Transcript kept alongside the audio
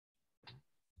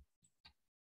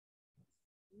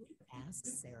Ask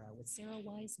Sara with Sara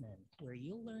Wiseman, where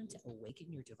you'll learn to awaken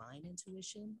your divine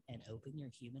intuition and open your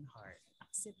human heart.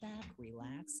 Sit back,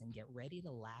 relax, and get ready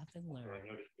to laugh and learn.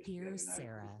 Here's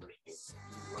Sara.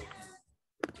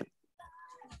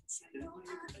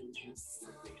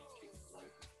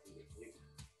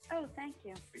 Oh, thank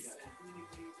you.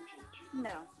 No.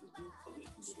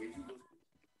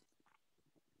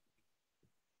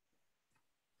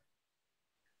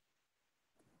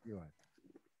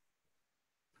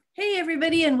 Hey,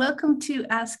 everybody, and welcome to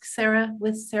Ask Sara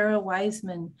with Sara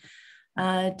Wiseman.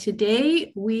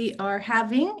 Today, we are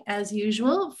having, as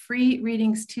usual, Free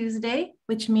Readings Tuesday,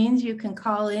 which means you can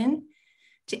call in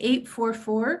to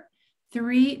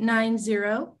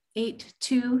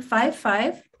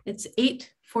 844-390-8255. It's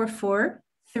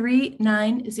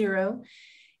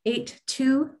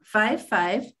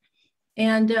 844-390-8255.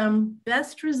 And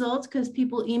best results, because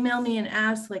people email me and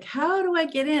ask, like, how do I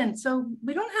get in? So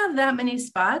we don't have that many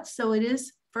spots. So it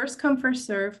is first come, first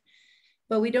serve,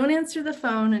 but we don't answer the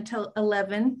phone until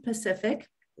 11 Pacific.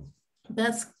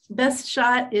 Best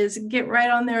shot is get right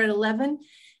on there at 11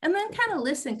 and then kind of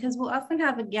listen, because we'll often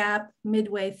have a gap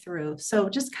midway through. So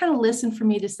just kind of listen for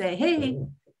me to say, hey,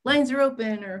 lines are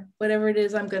open, or whatever it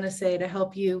is I'm going to say to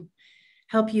help you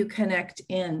connect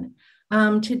in.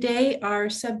 Today, our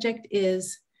subject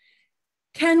is,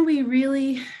 can we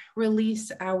really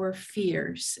release our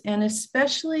fears? And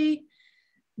especially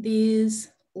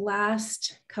these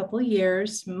last couple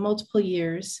years, multiple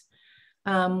years,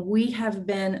 we have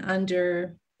been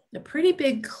under a pretty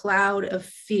big cloud of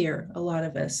fear, a lot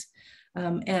of us.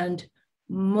 And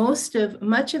much of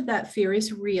that fear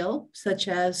is real, such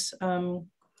as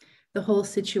the whole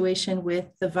situation with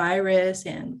the virus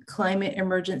and climate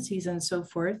emergencies and so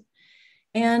forth.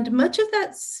 And much of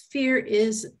that fear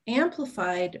is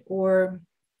amplified or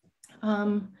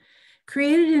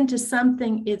created into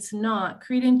something it's not,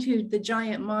 created into the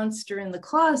giant monster in the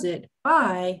closet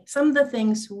by some of the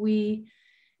things we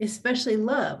especially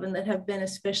love and that have been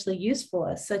especially useful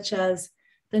us, such as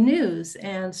the news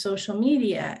and social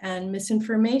media and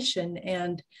misinformation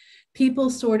and people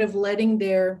sort of letting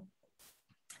their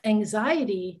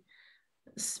anxiety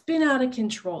spin out of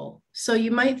control. So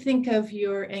you might think of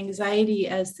your anxiety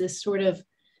as this sort of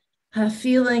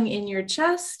feeling in your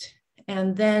chest.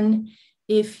 And then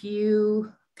if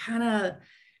you kind of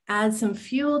add some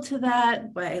fuel to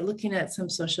that by looking at some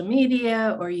social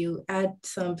media, or you add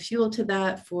some fuel to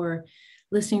that for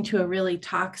listening to a really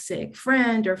toxic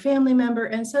friend or family member,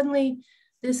 and suddenly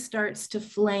this starts to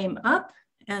flame up,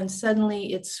 and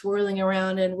suddenly it's swirling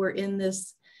around, and we're in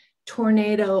this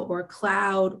tornado or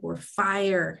cloud or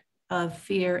fire of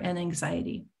fear and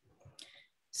anxiety.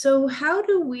 So how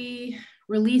do we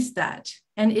release that?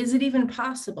 And is it even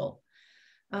possible?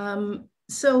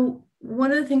 So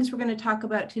one of the things we're going to talk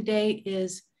about today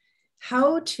is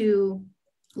how to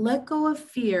let go of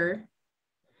fear,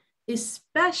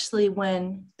 especially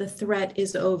when the threat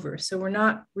is over. So we're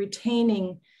not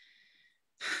retaining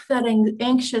that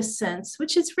anxious sense,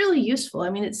 which is really useful. I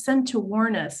mean, it's sent to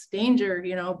warn us danger,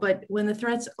 but when the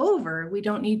threat's over, we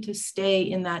don't need to stay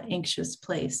in that anxious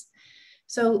place.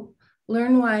 So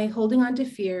learn why holding on to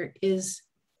fear is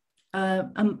a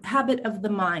habit of the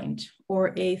mind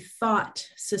or a thought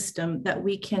system that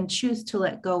we can choose to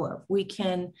let go of. We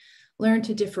can learn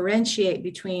to differentiate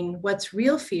between what's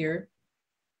real fear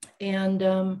and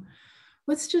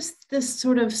what's just this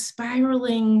sort of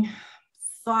spiraling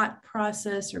thought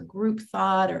process or group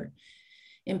thought or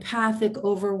empathic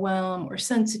overwhelm or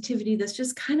sensitivity that's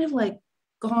just kind of like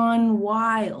gone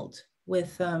wild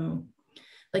with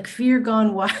like fear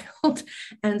gone wild.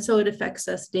 And so it affects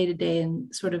us day to day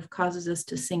and sort of causes us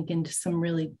to sink into some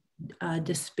really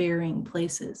despairing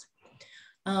places.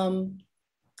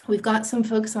 We've got some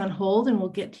folks on hold and we'll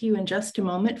get to you in just a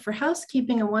moment. For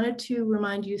housekeeping, I wanted to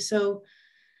remind you, so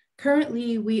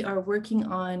currently we are working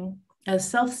on a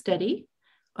self-study,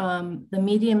 the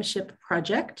Mediumship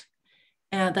Project.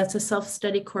 And that's a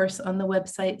self-study course on the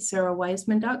website,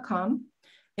 sarawiseman.com.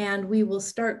 And we will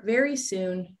start very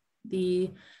soon the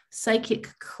Psychic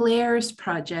Clairs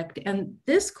Project. And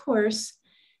this course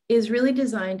is really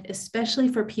designed especially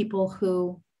for people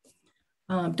who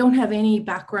don't have any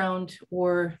background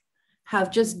or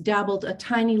have just dabbled a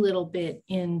tiny little bit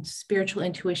in spiritual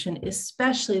intuition,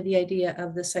 especially the idea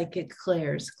of the psychic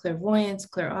clairs, clairvoyance,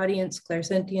 clairaudience,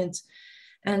 clairsentience,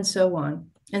 and so on.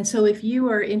 And so if you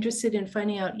are interested in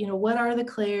finding out, what are the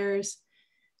clairs?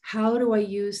 How do I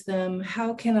use them?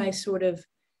 How can I sort of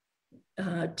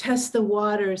test the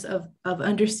waters of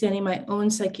understanding my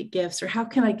own psychic gifts? Or how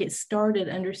can I get started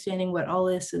understanding what all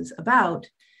this is about?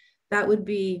 That would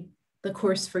be the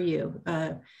course for you.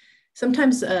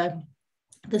 Sometimes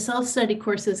The self-study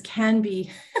courses can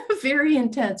be very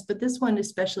intense, but this one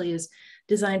especially is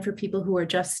designed for people who are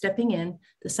just stepping in.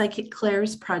 The Psychic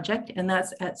Clairs Project, and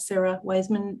that's at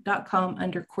sarawiseman.com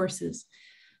under courses.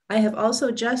 I have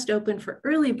also just opened for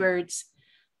early birds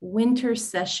winter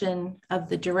session of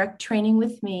the direct training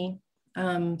with me.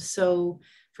 So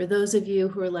for those of you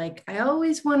who are like, I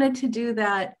always wanted to do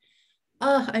that,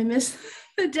 oh, I missed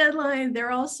the deadline,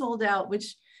 they're all sold out,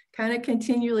 which kind of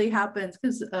continually happens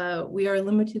because we are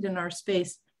limited in our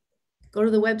space. Go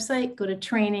to the website, go to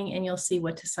training, and you'll see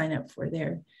what to sign up for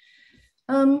there.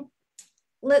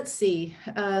 Let's see,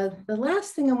 the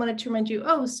last thing I wanted to remind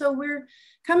you, so we're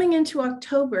coming into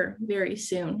October very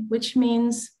soon, which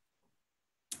means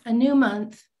a new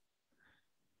month,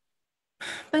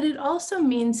 but it also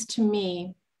means to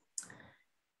me,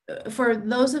 for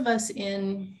those of us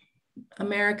in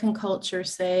American culture,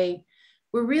 say,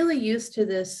 we're really used to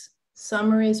this.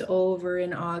 Summer is over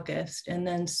in August, and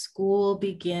then school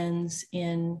begins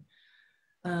in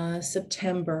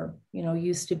September,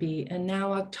 used to be. And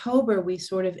now October, we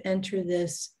sort of enter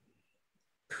this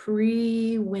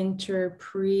pre-winter,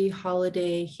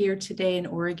 pre-holiday. Here today in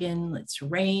Oregon, it's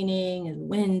raining and the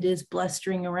wind is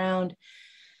blustering around.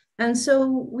 And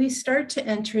so we start to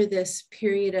enter this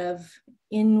period of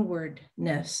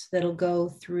inwardness that'll go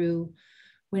through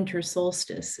winter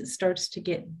solstice. It starts to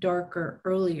get darker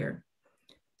earlier.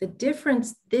 The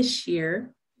difference this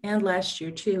year and last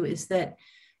year too is that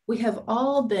we have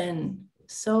all been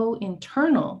so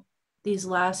internal these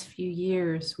last few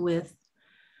years with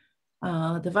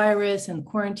the virus and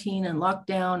quarantine and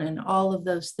lockdown and all of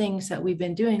those things that we've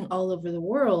been doing all over the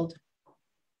world,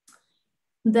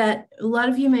 that a lot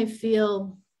of you may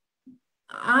feel,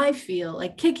 I feel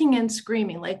like kicking and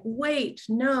screaming, like, wait,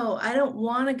 no, I don't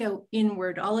want to go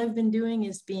inward. All I've been doing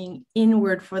is being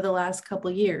inward for the last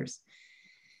couple of years.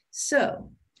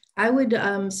 So I would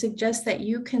suggest that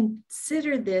you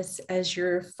consider this as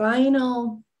your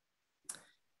final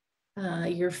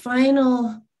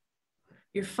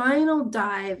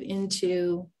dive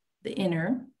into the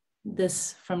inner,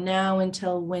 this from now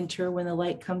until winter, when the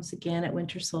light comes again at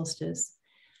winter solstice.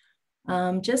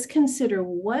 Just consider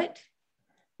what,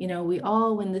 we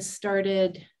all, when this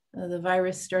started, the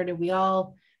virus started, we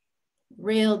all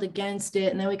railed against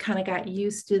it. And then we kind of got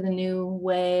used to the new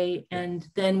way. And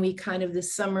then we kind of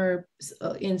this summer,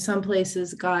 in some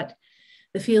places, got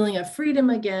the feeling of freedom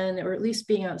again, or at least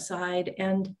being outside.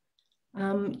 And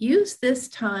use this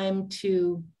time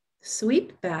to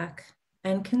sweep back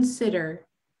and consider,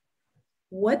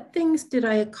 what things did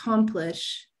I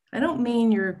accomplish? I don't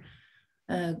mean your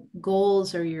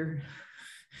goals or your,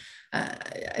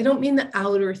 I don't mean the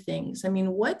outer things. I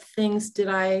mean, what things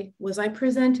was I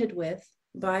presented with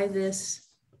by this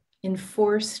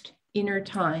enforced inner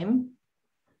time?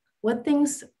 What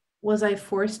things was I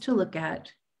forced to look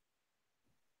at?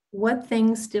 What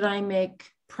things did I make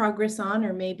progress on,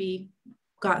 or maybe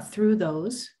got through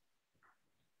those?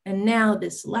 And now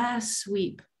this last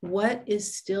sweep, what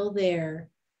is still there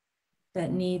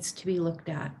that needs to be looked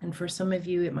at? And for some of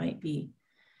you, it might be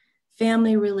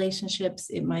family relationships.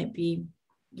 It might be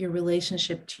your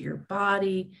relationship to your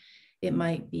body. It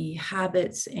might be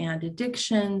habits and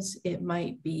addictions. It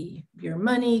might be your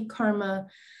money karma.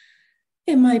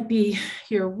 It might be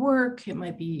your work. It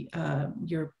might be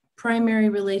your primary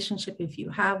relationship if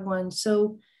you have one.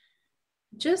 So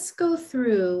just go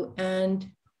through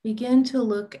and begin to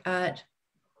look at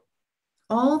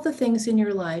all the things in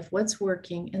your life, what's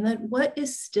working, and then what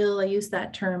is still, I use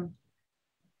that term,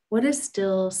 what is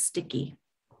still sticky?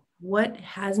 What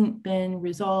hasn't been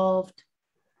resolved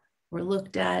or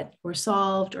looked at or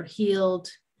solved or healed?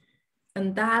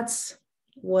 And that's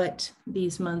what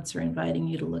these months are inviting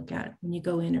you to look at when you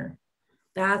go inner.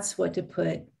 That's what to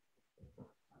put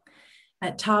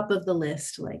at top of the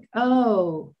list, like,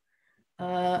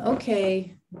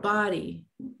 okay, body,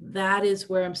 that is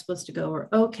where I'm supposed to go. Or,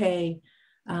 okay,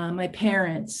 my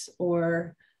parents,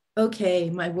 or okay,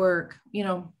 my work,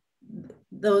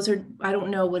 those are, I don't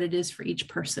know what it is for each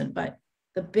person, but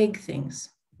the big things,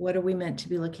 what are we meant to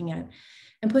be looking at?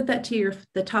 And put that to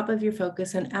the top of your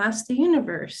focus and ask the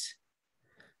universe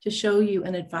to show you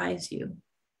and advise you.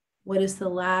 What is the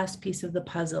last piece of the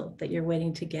puzzle that you're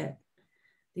waiting to get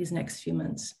these next few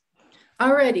months?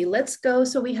 Alrighty, let's go.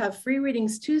 So we have free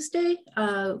readings Tuesday.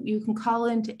 You can call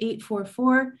in to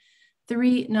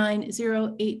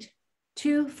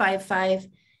 844-390-8255,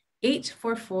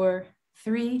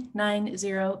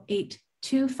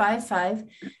 844-390-8255.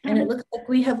 And it looks like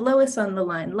we have Lois on the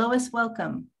line. Lois,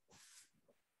 welcome.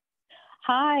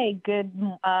 Hi, good.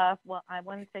 Well, I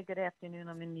want to say good afternoon.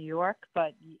 I'm in New York,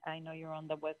 but I know you're on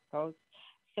the West Coast.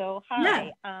 So, hi.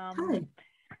 Yeah. Hi.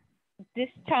 this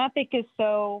topic is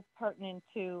so pertinent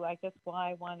to, I guess,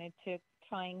 why I wanted to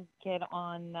try and get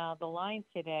on the line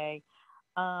today.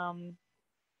 And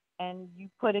you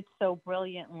put it so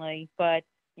brilliantly, but,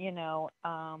 you know,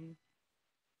 I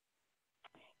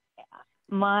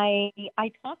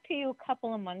talked to you a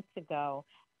couple of months ago,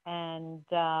 and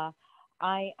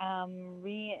I am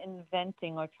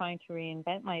reinventing or trying to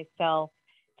reinvent myself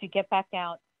to get back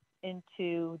out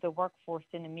into the workforce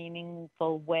in a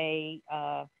meaningful way,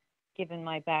 given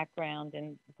my background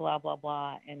and blah, blah,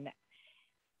 blah. And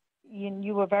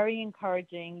you were very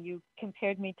encouraging. You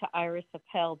compared me to Iris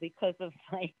Appel because of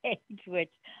my age,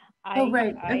 which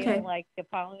Right. I Okay. am like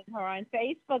following her on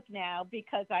Facebook now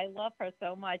because I love her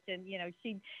so much. And, you know,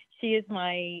 she is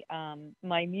my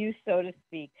muse, so to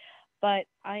speak. But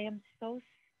I am so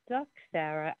stuck,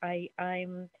 Sarah.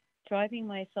 I'm driving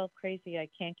myself crazy. I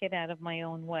can't get out of my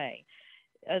own way.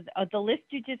 The list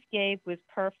you just gave was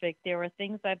perfect. There are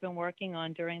things I've been working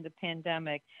on during the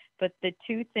pandemic, but the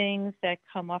two things that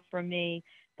come up for me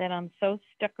that I'm so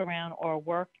stuck around are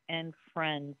work and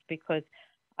friends, because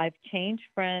I've changed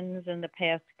friends in the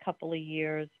past couple of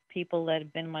years, people that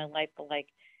have been in my life for like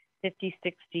 50,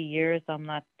 60 years. I'm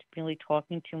not really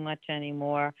talking too much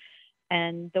anymore.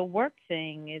 And the work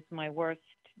thing is my worst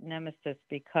nemesis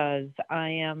because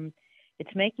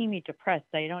it's making me depressed.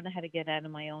 I don't know how to get out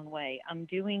of my own way. I'm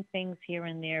doing things here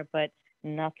and there, but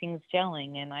nothing's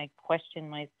gelling. And I question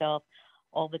myself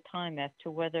all the time as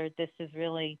to whether this is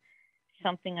really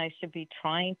something I should be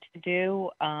trying to do,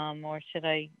 or should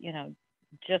I, you know,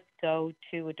 just go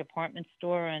to a department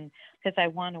store and because I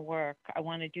want to work, I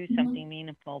want to do something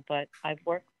meaningful, but I've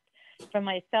worked for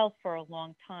myself for a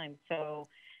long time. So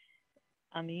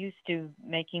I'm used to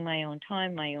making my own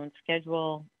time, my own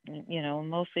schedule, you know,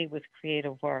 mostly with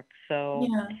creative work. So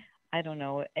Yeah. I don't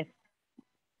know if,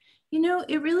 You know,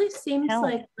 it really seems help.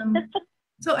 like,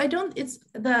 so it's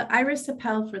the Iris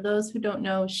Appel, for those who don't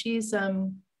know, she's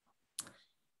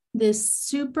this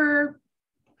super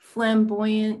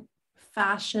flamboyant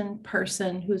fashion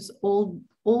person who's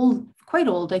quite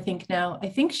old, I think now. I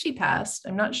think she passed.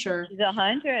 I'm not sure. She's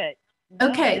 100. No,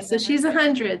 Okay, so she's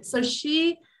 100. So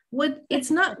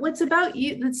it's not what's about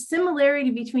you. The similarity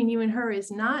between you and her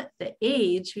is not the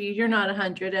age. You're not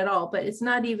 100 at all, but it's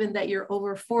not even that you're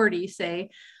over 40, say.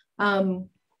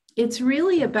 It's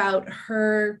really about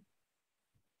her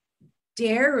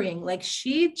daring. Like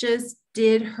she just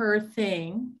did her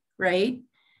thing, right?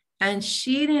 And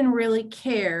she didn't really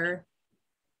care.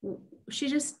 She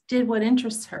just did what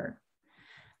interests her.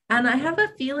 And I have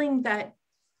a feeling that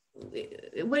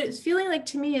what it's feeling like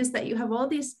to me is that you have all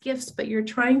these gifts, but you're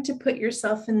trying to put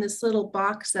yourself in this little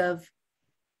box of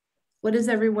what does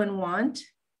everyone want?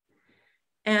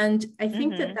 And I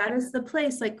think that is the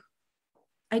place. Like,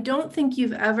 I don't think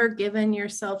you've ever given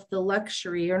yourself the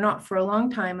luxury, or not for a long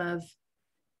time, of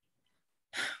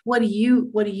what do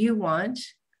you want?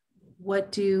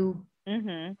 What do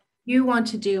you want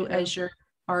to do as your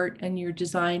art and your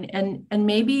design? And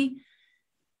maybe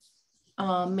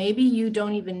you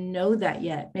don't even know that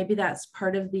yet. Maybe that's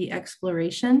part of the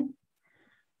exploration.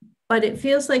 But it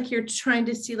feels like you're trying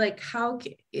to see, like,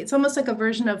 it's almost like a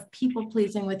version of people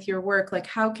pleasing with your work. Like,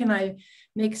 how can I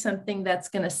make something that's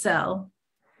going to sell,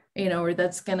 you know, or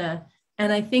that's going to,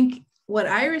 and I think what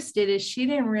Iris did is she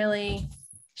didn't really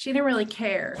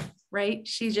care, right?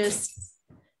 She just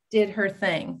did her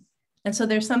thing. And so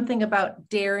there's something about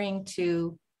daring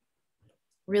to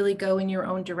really go in your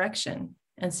own direction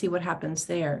and see what happens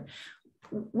there.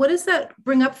 What does that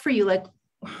bring up for you? Like,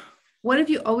 what have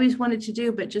you always wanted to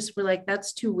do, but just were like,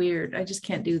 that's too weird, I just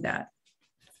can't do that?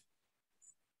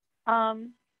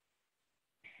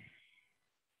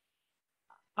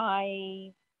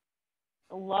 I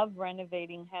love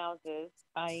renovating houses.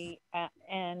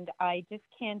 And I just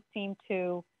can't seem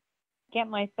to get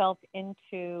myself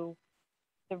into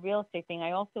the real estate thing.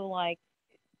 I also like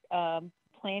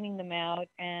planning them out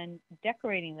and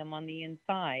decorating them on the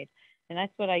inside. And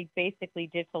that's what I basically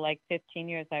did for like 15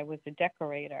 years. I was a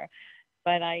decorator,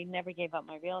 but I never gave up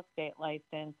my real estate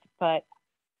license. But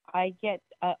I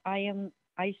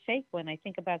shake when I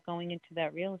think about going into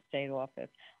that real estate office.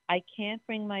 I can't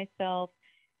bring myself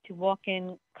to walk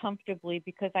in comfortably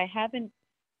because I haven't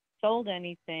sold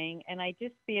anything. And I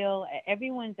just feel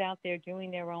everyone's out there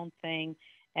doing their own thing.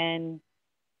 And,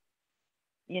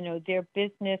 you know, their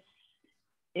business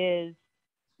is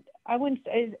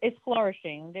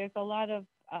flourishing. There's a lot of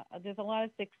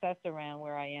success around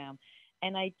where I am,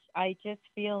 and I just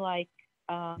feel like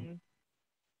I'm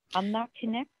not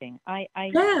connecting.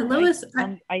 Lois,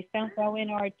 I sound so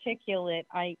inarticulate.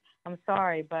 I'm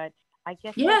sorry, but I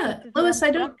guess Lois,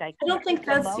 I don't think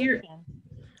that's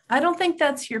I don't think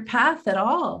that's your path at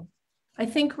all. I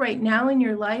think right now in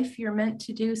your life, you're meant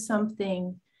to do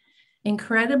something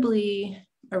incredibly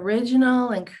original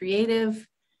and creative.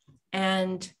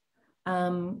 And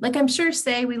like I'm sure,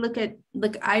 say we look at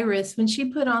like Iris, when she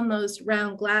put on those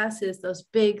round glasses, those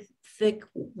big, thick,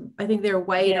 I think they're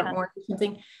white or orange or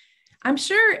something. I'm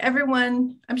sure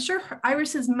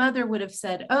Iris's mother would have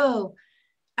said, "Oh,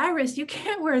 Iris, you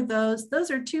can't wear those. Those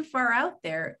are too far out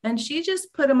there." And she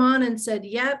just put them on and said,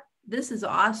 "Yep, this is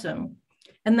awesome."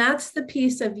 And that's the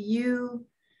piece of you,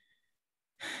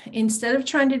 instead of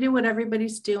trying to do what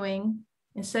everybody's doing,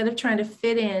 instead of trying to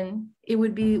fit in, it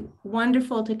would be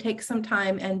wonderful to take some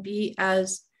time and be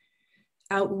as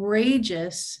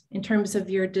outrageous in terms of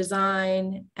your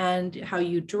design and how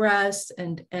you dress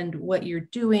and what you're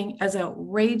doing, as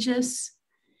outrageous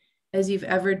as you've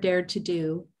ever dared to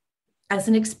do as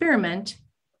an experiment,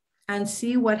 and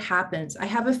see what happens. I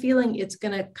have a feeling it's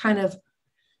going to kind of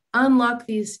unlock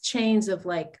these chains of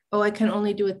like, oh, I can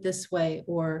only do it this way,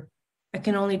 or I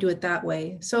can only do it that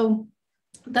way. So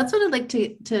that's what I'd like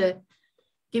to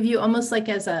give you almost like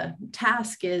as a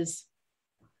task is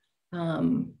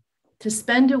to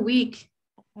spend a week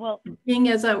being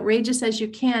as outrageous as you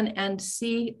can and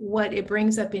see what it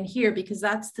brings up in here, because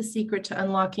that's the secret to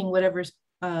unlocking whatever's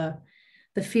the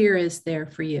fear is there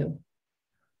for you.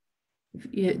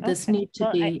 This need to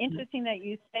be interesting that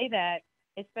you say that,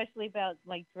 especially about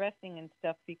like dressing and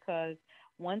stuff, because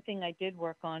one thing I did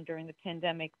work on during the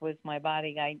pandemic was my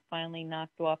body. I finally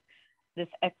knocked off this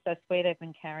excess weight I've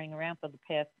been carrying around for the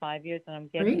past 5 years, and I'm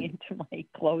getting into my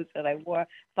clothes that I wore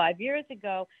 5 years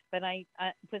ago, but I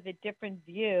with a different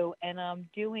view, and I'm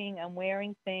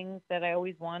wearing things that I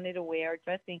always wanted to wear,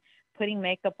 dressing, putting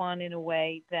makeup on in a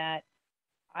way that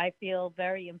I feel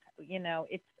very,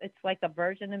 it's like a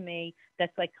version of me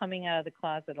that's like coming out of the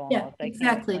closet almost. Yeah,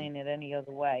 exactly. I can't explain it any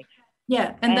other way.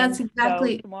 Yeah, and that's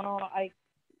exactly. So tomorrow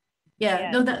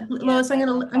Lois,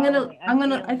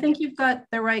 I think you've got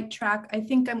the right track. I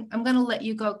think I'm gonna let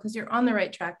you go because you're on the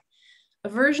right track. A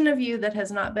version of you that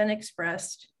has not been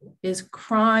expressed is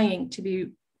crying to be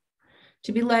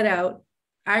let out.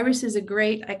 Iris is a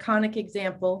great iconic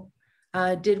example.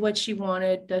 Did what she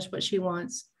wanted, does what she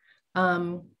wants.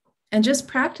 And just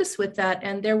practice with that.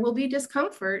 And there will be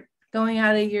discomfort going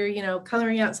out of your,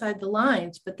 coloring outside the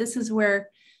lines, but this is where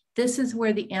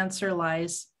the answer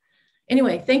lies.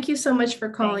 Anyway, thank you so much for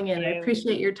calling in. I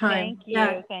appreciate your time.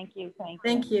 Thank you.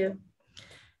 Thank you.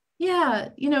 Yeah.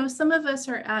 Some of us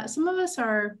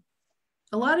are,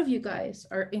 a lot of you guys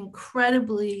are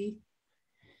incredibly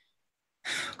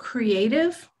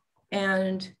creative.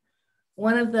 And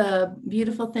one of the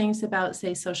beautiful things about,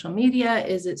 say, social media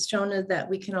is it's shown us that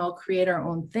we can all create our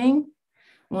own thing.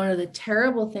 One of the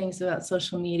terrible things about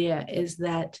social media is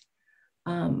that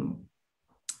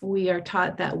we are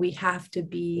taught that we have to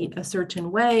be a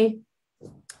certain way.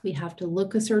 We have to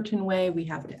look a certain way. We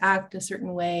have to act a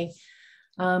certain way.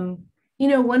 One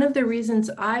of the reasons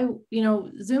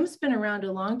Zoom's been around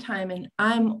a long time, and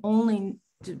I'm only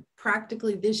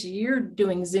practically this year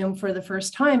doing Zoom for the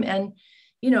first time. And,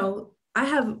 I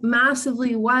have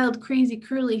massively wild, crazy,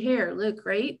 curly hair. Look,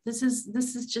 right? This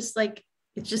is just like,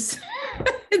 it just,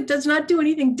 it does not do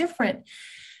anything different.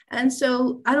 And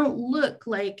so I don't look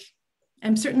like,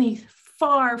 I'm certainly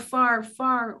far, far,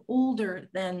 far older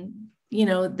than,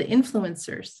 the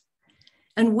influencers,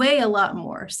 and weigh a lot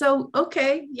more. So,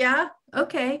 okay.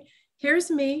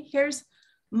 Here's me. Here's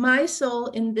my soul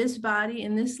in this body,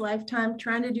 in this lifetime,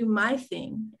 trying to do my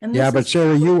thing. And but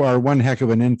Sarah, you are one heck of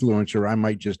an influencer. I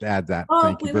might just add that.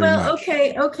 Thank you very much.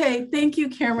 Okay. Thank you,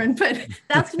 Cameron. But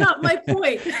that's not my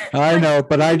point. I know,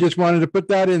 but I just wanted to put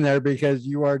that in there because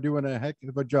you are doing a heck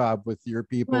of a job with your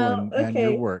people and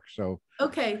your work. So,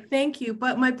 okay, thank you.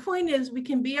 But my point is, we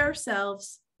can be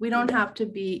ourselves. We don't have to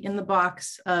be in the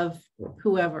box of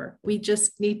whoever. We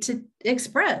just need to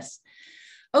express.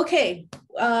 Okay,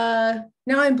 now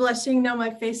I'm blushing. Now my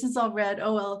face is all red.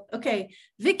 Oh, well. Okay,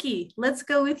 Vicki, let's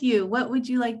go with you. What would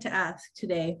you like to ask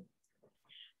today?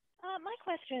 My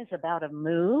question is about a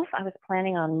move. I was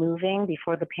planning on moving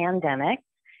before the pandemic,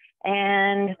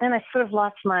 and then I sort of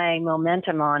lost my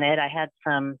momentum on it. I had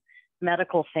some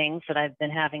medical things that I've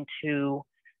been having to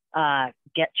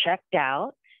get checked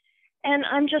out, and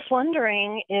I'm just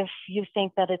wondering if you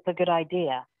think that it's a good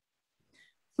idea.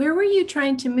 Where were you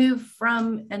trying to move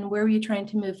from, and where were you trying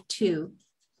to move to?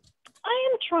 I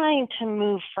am trying to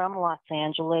move from Los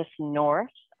Angeles north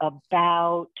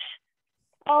about,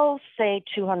 say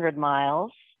 200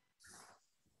 miles.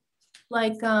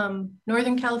 Like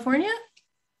Northern California?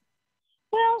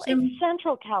 Well, it's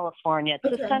Central California.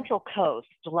 It's the Central Coast,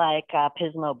 like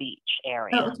Pismo Beach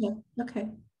area. Oh, okay.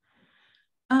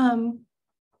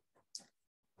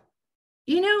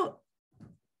 You know,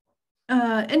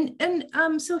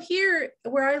 so here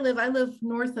where I live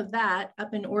north of that,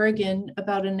 up in Oregon,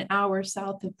 about an hour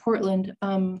south of Portland.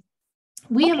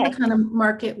 We have the kind of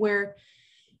market where,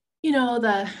 you know,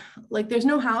 there's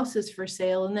no houses for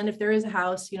sale. And then if there is a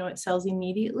house, you know, it sells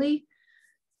immediately.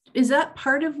 Is that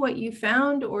part of what you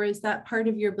found, or is that part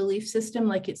of your belief system?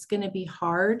 Like it's going to be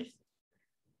hard?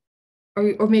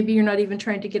 Or maybe you're not even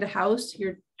trying to get a house.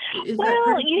 You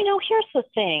know, here's the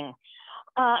thing.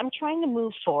 I'm trying to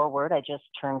move forward. I just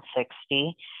turned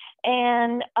 60.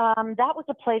 And that was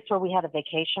a place where we had a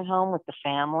vacation home with the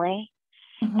family.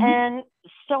 Mm-hmm. And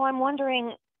so I'm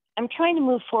wondering, I'm trying to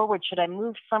move forward. Should I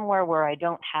move somewhere where I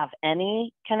don't have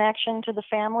any connection to the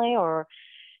family, or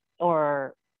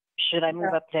should I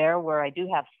move up there where I do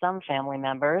have some family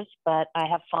members, but I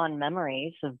have fond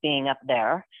memories of being up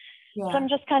there? Yeah. So I'm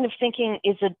just kind of thinking,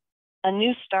 is it a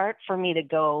new start for me to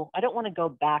go? I don't want to go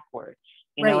backwards.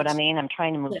 You know what I mean? I'm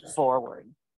trying to move forward.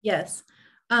 Yes.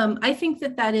 I think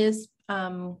that is,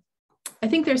 I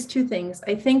think there's two things.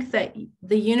 I think that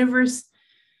the universe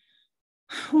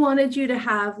wanted you to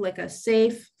have like a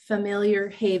safe, familiar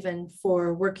haven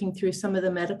for working through some of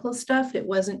the medical stuff. It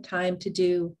wasn't time to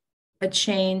do a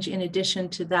change in addition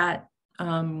to that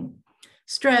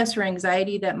stress or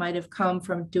anxiety that might have come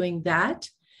from doing that.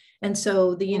 And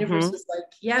so the universe was like,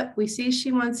 yep, we see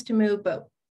she wants to move, but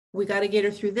we got to get her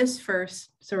through this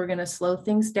first. So we're going to slow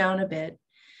things down a bit.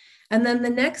 And then the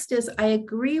next is, I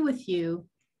agree with you.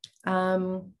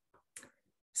 Sometimes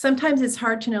it's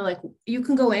hard to know, like, you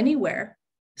can go anywhere.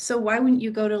 So why wouldn't you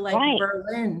go to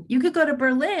Berlin? You could go to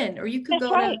Berlin, or you could go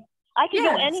to, I could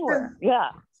go anywhere.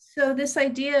 So this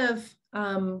idea of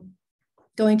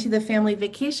going to the family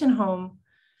vacation home,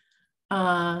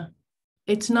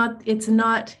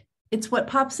 it's what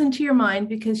pops into your mind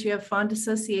because you have fond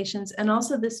associations. And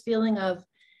also this feeling of,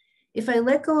 if I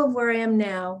let go of where I am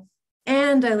now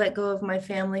and I let go of my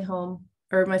family home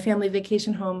or my family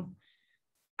vacation home,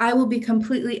 I will be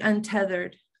completely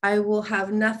untethered. I will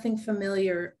have nothing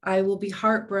familiar. I will be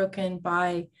heartbroken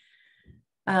by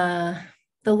the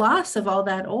loss of all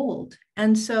that old.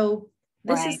 And so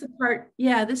this is the part,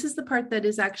 this is the part that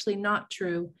is actually not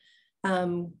true.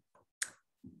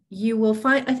 You will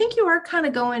find, I think you are kind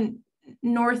of going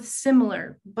north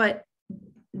similar, but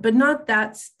not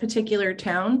that particular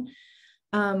town.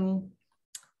 Right.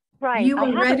 I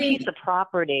have a piece of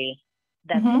property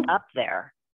that's up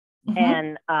there,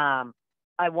 and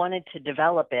I wanted to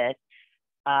develop it.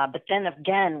 But then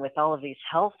again, with all of these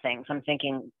health things, I'm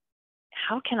thinking,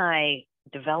 how can I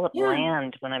develop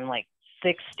land when I'm like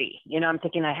 60? You know, I'm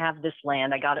thinking, I have this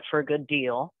land, I got it for a good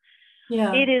deal.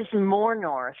 Yeah. It is more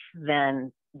north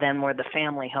than where the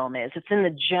family home is. It's in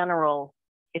the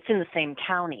same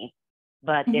county,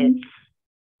 but it's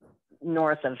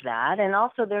north of that. And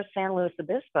also there's San Luis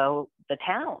Obispo, the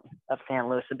town of San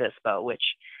Luis Obispo, which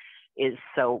is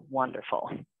so wonderful.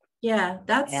 Yeah,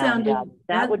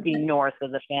 that would be north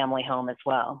of the family home as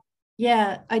well.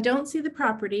 Yeah, I don't see the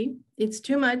property. It's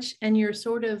too much. And you're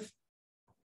sort of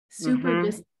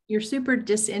you're super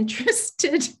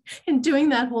disinterested in doing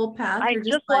that whole path. I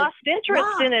just lost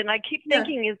interest in it. And I keep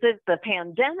thinking, is it the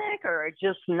pandemic or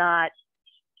just not?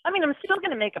 I mean, I'm still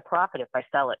going to make a profit if I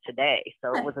sell it today.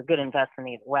 So it was a good investment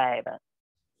either way. But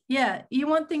yeah, you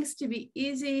want things to be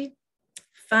easy,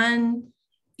 fun,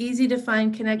 easy to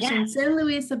find connections. San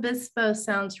Luis Obispo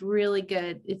sounds really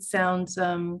good. It sounds,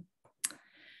 or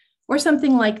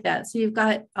something like that. So you've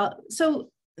got, so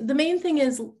the main thing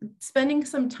is spending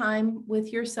some time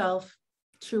with yourself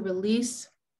to release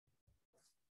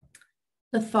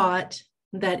the thought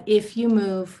that if you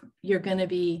move, you're going to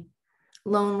be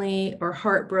lonely or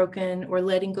heartbroken or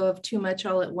letting go of too much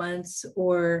all at once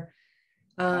or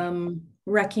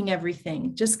wrecking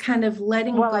everything. Just kind of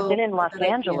letting go. Well, I've been in Los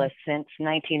Angeles since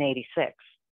 1986.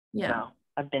 Yeah. So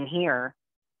I've been here.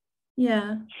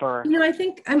 Yeah. I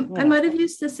think I might have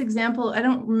used this example. I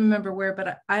don't remember where,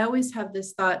 but I always have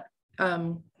this thought,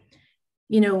 when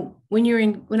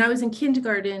I was in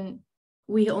kindergarten,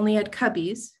 we only had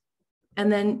cubbies.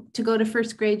 And then to go to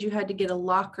first grade, you had to get a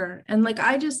locker. And like,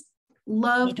 I just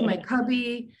loved my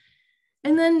cubby.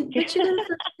 And then, but you go to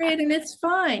first grade and it's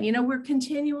fine. You know, we're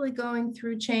continually going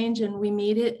through change and we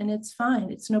meet it and it's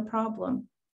fine. It's no problem.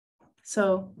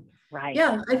 So,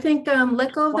 yeah, I think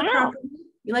let go of the property.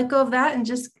 You let go of that and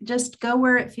just go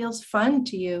where it feels fun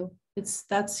to you.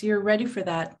 You're ready for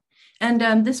that.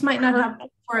 And this might not happen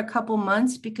for a couple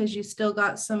months because you still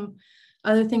got some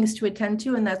other things to attend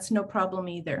to, and that's no problem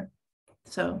either.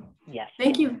 So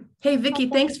thank you. Hey, Vicki,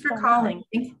 thanks for calling.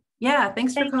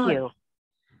 Thanks for calling.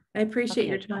 I appreciate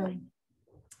your time.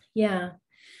 Yeah.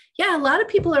 Yeah, a lot of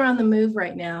people are on the move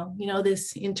right now, you know,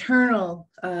 this internal.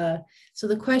 So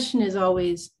the question is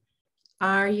always,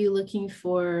 are you looking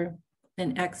for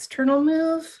an external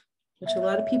move, which a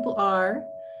lot of people are,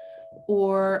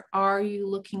 or are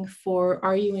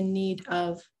you in need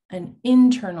of an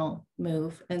internal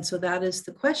move? And so that is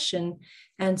the question.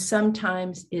 And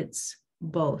sometimes it's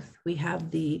both. We have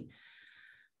the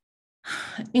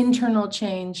internal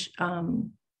change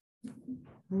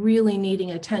really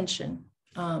needing attention.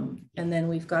 And then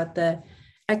we've got the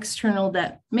external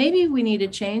that maybe we need a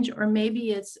change, or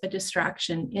maybe it's a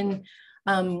distraction. In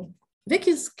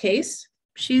Vicky's case,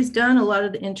 she's done a lot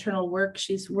of the internal work.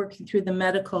 She's working through the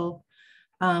medical,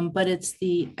 but it's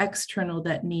the external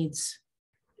that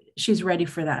she's ready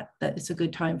for that. That it's a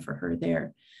good time for her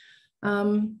there.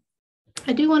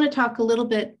 I do want to talk a little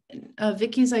bit,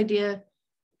 Vicky's idea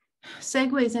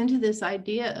segues into this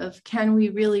idea of, can we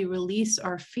really release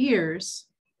our fears?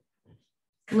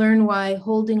 Learn why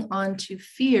holding on to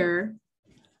fear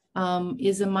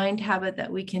is a mind habit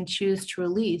that we can choose to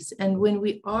release. And when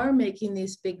we are making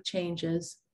these big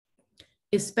changes,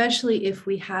 especially if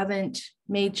we haven't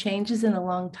made changes in a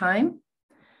long time,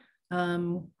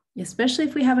 it's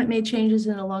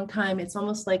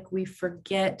almost like we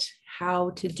forget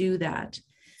how to do that.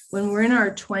 When we're in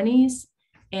our 20s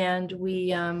and we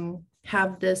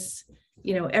have this,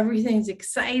 you know, everything's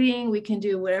exciting, we can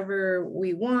do whatever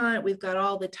we want, we've got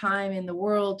all the time in the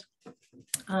world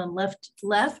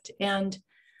left. And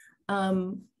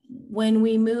when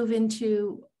we move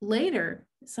into later,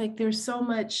 it's like it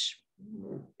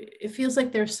feels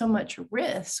like there's so much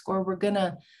risk, or we're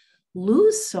gonna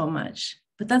lose so much.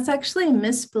 But that's actually a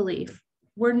misbelief.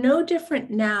 We're no different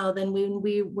now than when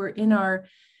we were in our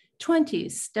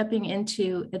 20s, stepping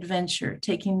into adventure,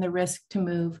 taking the risk to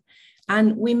move.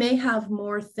 And we may have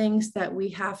more things that we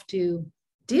have to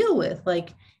deal with.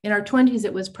 Like in our 20s,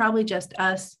 it was probably just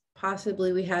us.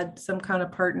 Possibly we had some kind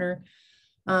of partner,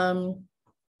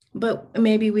 but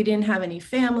maybe we didn't have any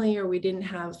family, or we didn't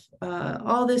have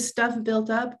all this stuff built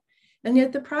up. And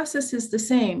yet the process is the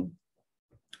same.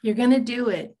 You're going to do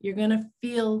it. You're going to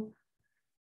feel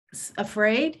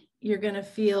afraid. You're going to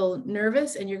feel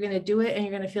nervous, and you're going to do it. And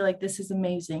you're going to feel like, this is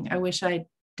amazing. I wish I'd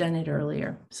done it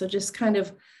earlier. So just kind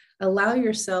of allow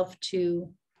yourself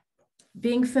to.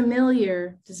 Being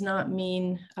familiar does not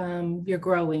mean you're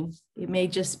growing. It may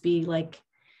just be like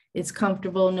it's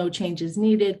comfortable, no changes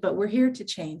needed, but we're here to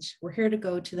change. We're here to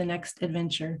go to the next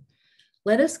adventure.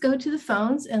 Let us go to the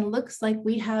phones, and looks like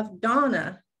we have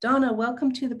Donna. Donna,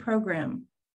 welcome to the program.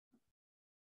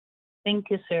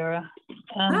 Thank you, Sarah.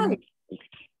 Hi.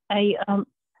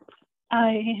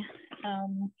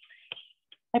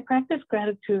 I practice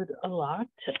gratitude a lot,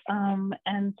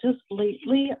 and just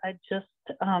lately,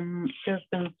 there's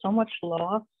been so much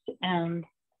loss, and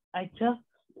I just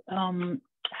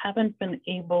haven't been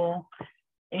able,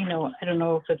 I don't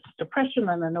know if it's depression,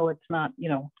 and I know it's not,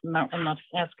 I'm not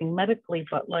asking medically,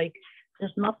 but like,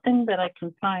 there's nothing that I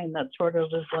can find that sort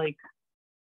of is like,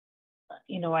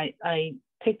 I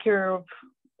take care of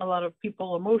a lot of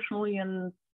people emotionally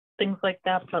and things like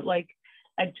that, but like,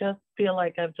 I just feel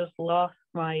like I've just lost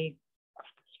my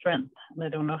strength, and I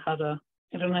don't know how to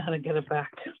get it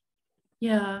back.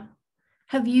 Yeah.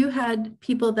 Have you had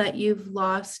people that you've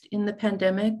lost in the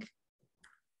pandemic?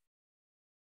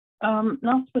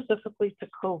 Not specifically to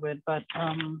COVID, but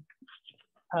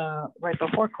right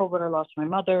before COVID, I lost my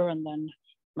mother, and then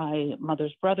my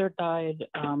mother's brother died.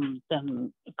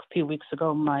 Then a few weeks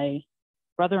ago, my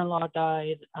brother-in-law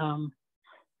died.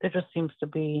 There just seems to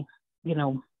be,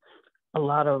 a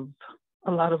lot of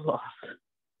loss.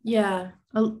 Yeah,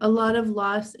 a lot of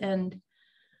loss, and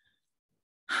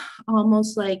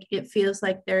almost like it feels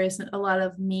like there isn't a lot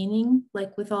of meaning,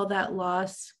 like with all that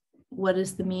loss. What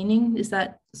is the meaning? Is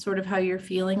that sort of how you're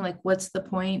feeling? Like, what's the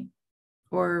point?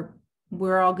 Or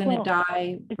we're all going to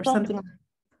die, or something?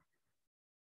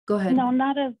 Go ahead. No, I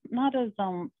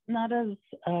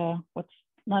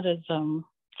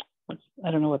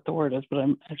don't know what the word is, but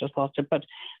I just lost it. But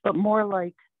more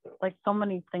like so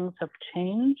many things have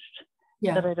changed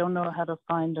that I don't know how to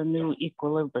find a new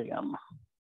equilibrium.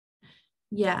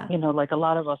 Yeah. Like a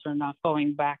lot of us are not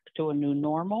going back to a new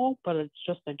normal, but I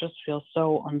just feel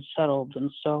so unsettled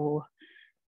and so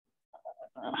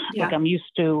like I'm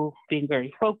used to being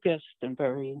very focused and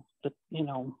very,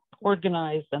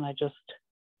 organized, and I just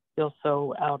feel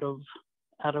so out of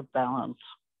balance.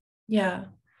 Yeah.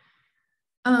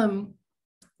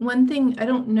 One thing, I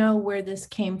don't know where this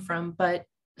came from, but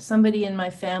somebody in my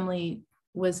family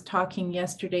was talking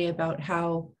yesterday about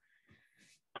how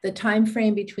the time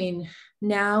frame between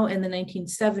now and the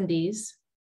 1970s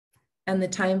and the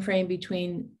time frame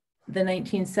between the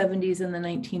 1970s and the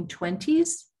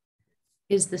 1920s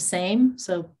is the same.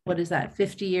 So what is that,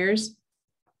 50 years?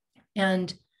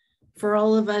 And for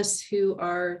all of us who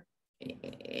are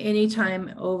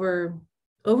anytime over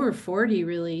 40,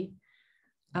 really,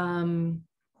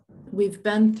 we've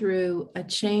been through a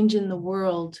change in the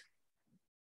world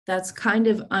that's kind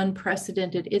of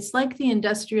unprecedented. It's like the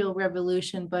Industrial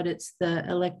Revolution, but it's the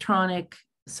electronic,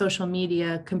 social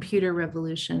media, computer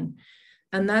revolution.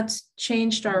 And that's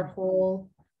changed our whole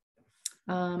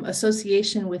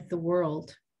association with the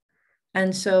world.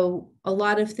 And so a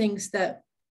lot of things that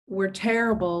were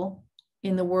terrible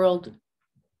in the world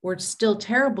were still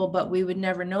terrible, but we would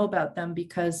never know about them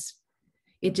because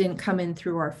it didn't come in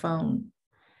through our phone.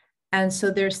 And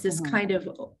so there's this kind of,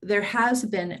 there has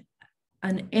been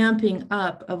an amping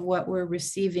up of what we're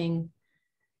receiving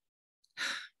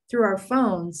through our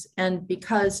phones. And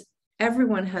because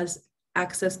everyone has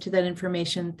access to that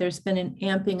information, there's been an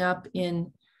amping up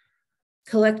in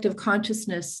collective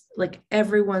consciousness, like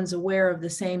everyone's aware of the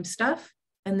same stuff.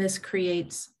 And this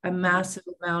creates a massive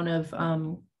amount of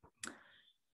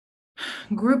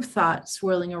group thought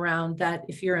swirling around that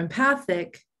if you're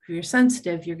empathic, if you're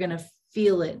sensitive, you're going to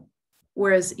feel it.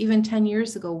 Whereas even 10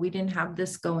 years ago, we didn't have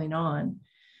this going on.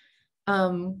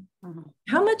 How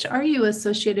much are you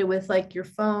associated with like your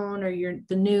phone or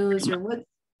the news, or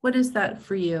what is that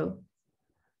for you?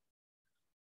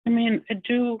 I mean, I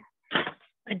do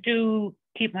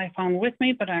keep my phone with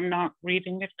me, but I'm not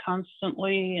reading it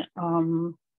constantly.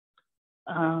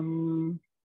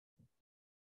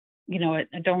 You know, I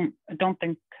don't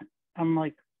think I'm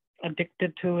like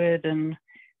addicted to it, and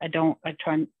I don't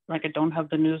have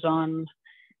the news on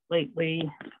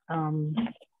lately.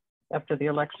 After the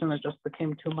election, it just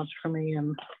became too much for me,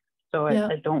 and so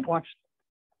I don't watch.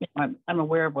 I'm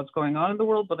aware of what's going on in the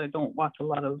world, but I don't watch a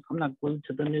lot of. I'm not glued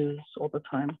to the news all the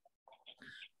time.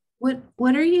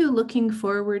 What are you looking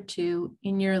forward to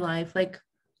in your life? Like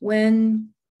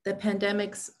when the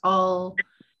pandemic's all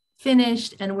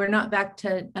finished and we're not back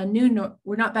to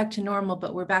we're not back to normal,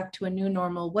 but we're back to a new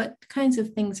normal. What kinds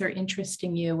of things are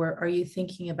interesting you, or are you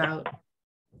thinking about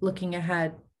looking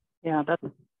ahead? Yeah,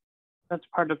 that's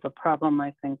part of the problem,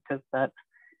 I think, is that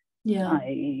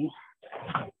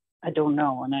I don't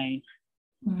know, and I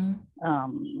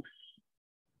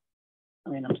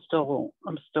mean, I'm still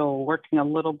working a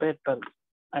little bit, but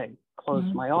I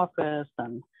closed my office,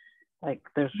 and like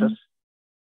there's just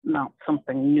not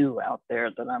something new out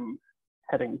there that I'm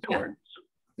heading towards.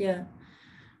 Yeah.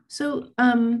 So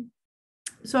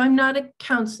so I'm not a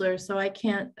counselor, so I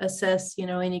can't assess,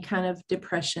 any kind of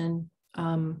depression.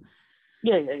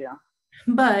 Yeah.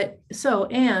 But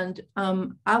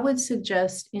I would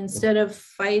suggest, instead of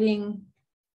fighting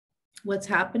what's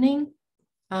happening,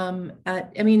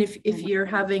 if you're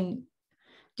having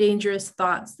dangerous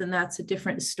thoughts, then that's a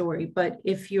different story. But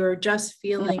if you're just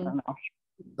feeling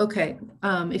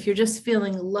if you're just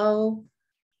feeling low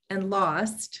and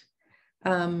lost,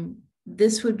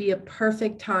 this would be a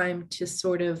perfect time to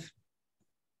sort of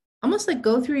almost like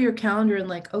go through your calendar and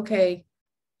like, okay,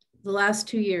 the last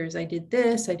 2 years, I did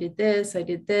this,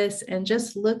 and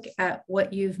just look at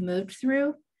what you've moved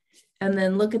through. And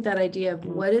then look at that idea of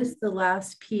what is the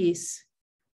last piece.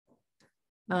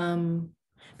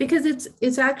 Because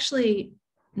it's actually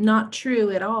not true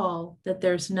at all that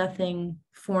there's nothing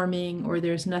forming or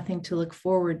there's nothing to look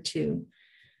forward to.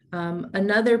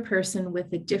 Another person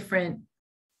with a different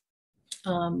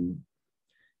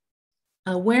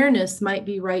awareness might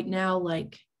be right now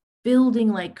like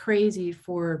building like crazy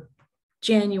for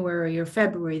January or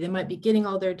February. They might be getting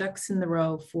all their ducks in the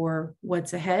row for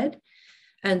what's ahead.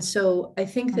 And so I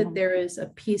think that there is a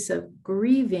piece of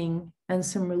grieving and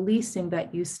some releasing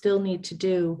that you still need to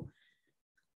do,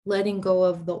 letting go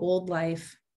of the old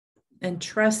life and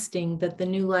trusting that the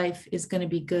new life is going to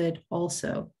be good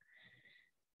also.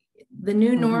 The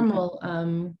new normal,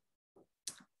 the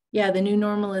new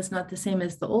normal is not the same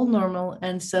as the old normal.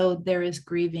 And so there is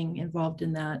grieving involved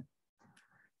in that.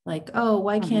 Like, oh,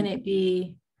 why can't it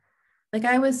be? Like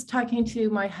I was talking to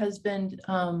my husband,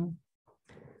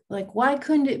 like, why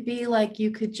couldn't it be like you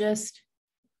could just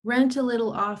rent a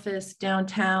little office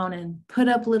downtown and put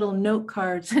up little note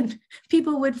cards and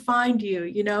people would find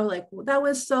you, like that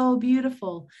was so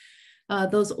beautiful,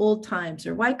 those old times.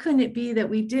 Or why couldn't it be that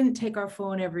we didn't take our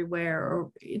phone everywhere,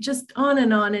 or just on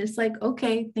and on. And it's like,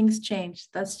 okay, things change.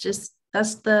 That's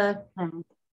the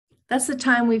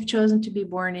time we've chosen to be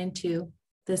born into,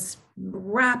 this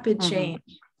rapid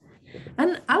change.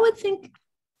 And I would think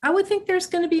there's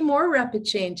going to be more rapid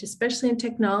change, especially in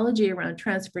technology around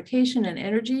transportation and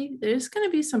energy. There's going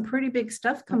to be some pretty big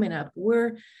stuff coming up.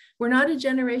 We're we're not a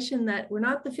generation we're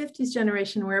not the 50s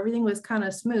generation where everything was kind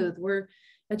of smooth. We're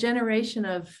a generation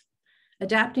of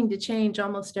adapting to change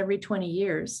almost every 20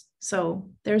 years.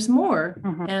 So there's more,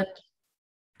 and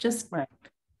just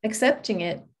accepting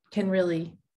it can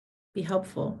really be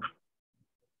helpful.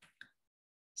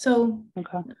 So,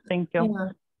 okay, thank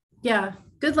you. Yeah.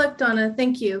 Good luck, Donna.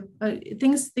 Thank you.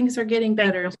 Things are getting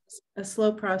better. It's a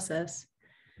slow process.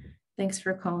 Thanks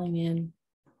for calling in.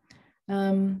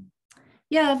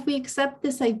 Yeah, if we accept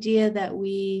this idea that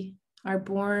we are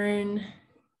born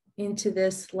into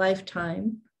this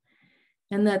lifetime,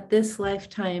 and that this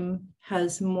lifetime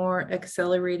has more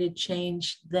accelerated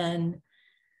change than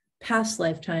past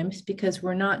lifetimes, because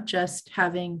we're not just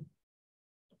having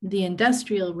the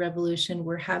Industrial Revolution,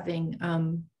 we're having,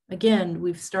 again,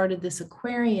 we've started this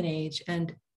Aquarian age,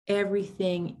 and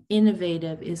everything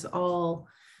innovative is all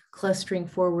clustering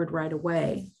forward right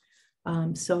away.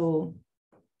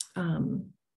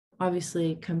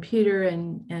 Obviously computer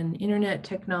and internet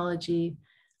technology,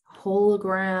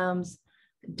 holograms,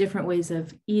 different ways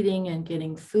of eating and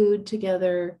getting food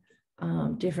together,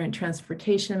 different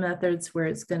transportation methods where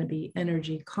it's going to be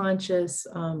energy conscious.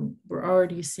 We're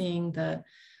already seeing the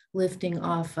lifting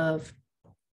off of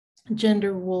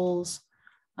gender roles.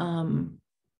 I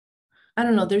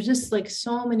don't know, there's just like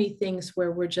so many things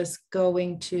where we're just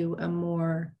going to a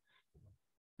more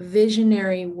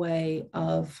visionary way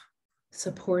of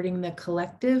supporting the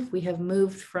collective. We have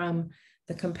moved from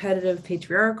the competitive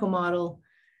patriarchal model,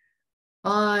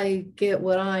 I get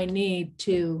what I need,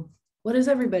 to what does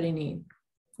everybody need?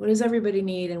 What does everybody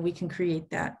need? And we can create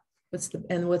that. What's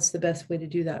the best way to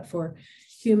do that for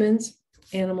humans,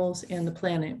 animals, and the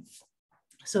planet?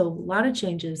 So a lot of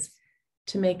changes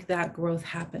to make that growth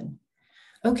happen.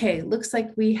 Okay, looks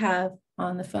like we have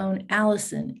on the phone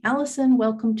Allison. Allison,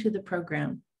 welcome to the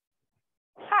program.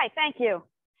 Hi, thank you.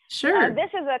 Sure. This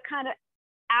is a kind of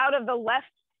out of the left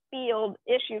field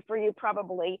issue for you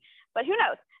probably, but who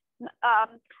knows?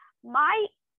 My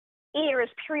ears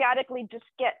periodically just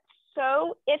get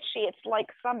so itchy, it's like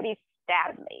somebody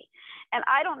stabbed me. And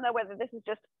I don't know whether this is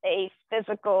just a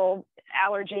physical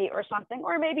allergy or something,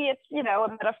 or maybe it's, you know, a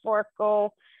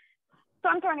metaphorical. So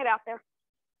I'm throwing it out there.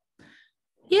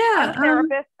 Yeah. I'm a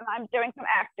therapist and I'm doing some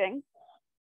acting.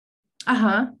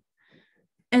 Uh-huh.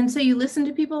 And so you listen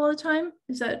to people all the time?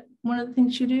 Is that one of the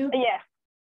things you do? Yeah.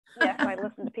 Yes, I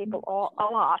listen to people a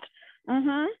lot.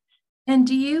 Mm-hmm. And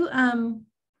do you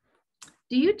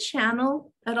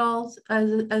channel at all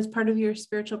as part of your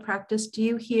spiritual practice? Do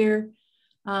you hear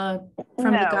from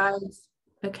the guides?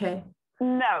 Okay.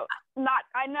 No, not.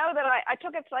 I know that I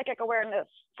took a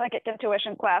psychic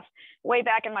intuition class way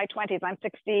back in my 20s. I'm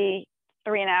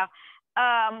 63 now.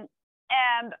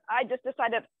 And I just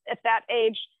decided at that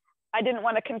age, I didn't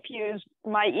want to confuse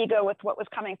my ego with what was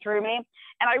coming through me.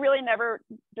 And I really never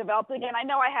developed it again. I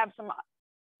know I have some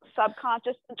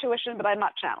subconscious intuition, but I'm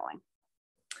not channeling.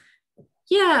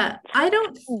 Yeah, I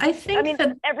think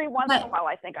that every once in a while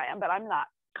I think I am, but I'm not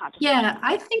conscious. Yeah,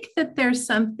 I think that there's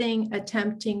something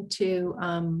attempting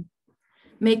to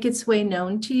make its way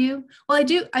known to you. Well, I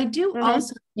do mm-hmm.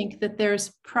 also think that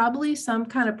there's probably some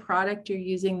kind of product you're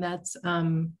using that's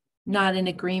not in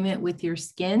agreement with your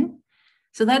skin.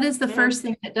 So that is the mm-hmm. first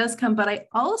thing that does come. But I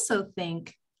also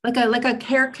think like a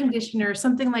hair conditioner,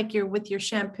 something like with your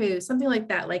shampoo, something like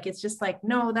that. Like it's just like,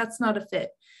 no, that's not a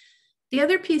fit. The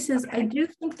other piece is I do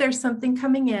think there's something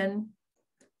coming in.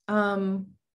 I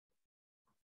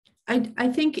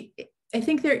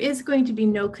think there is going to be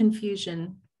no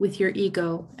confusion with your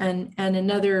ego and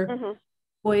another mm-hmm.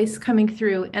 voice coming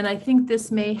through. And I think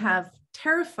this may have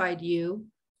terrified you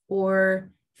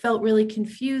or felt really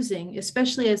confusing,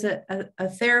 especially as a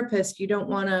therapist. You don't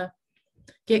want to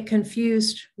get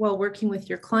confused while working with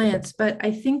your clients. But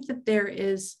I think that there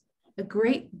is a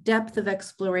great depth of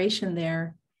exploration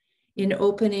there in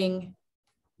opening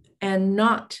and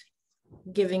not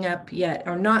giving up yet,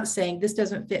 or not saying this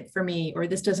doesn't fit for me or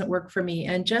this doesn't work for me,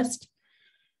 and just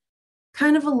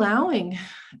kind of allowing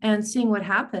and seeing what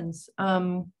happens.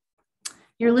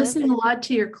 You're listening a lot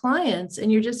to your clients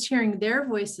and you're just hearing their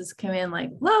voices come in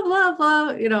like blah, blah,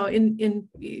 blah, you know, in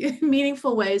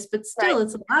meaningful ways, but still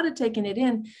It's a lot of taking it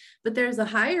in. But there's a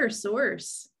higher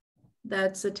source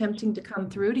that's attempting to come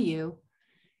through to you.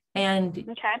 And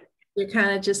you're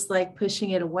kind of just like pushing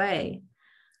it away.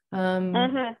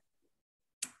 Mm-hmm.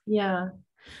 Yeah.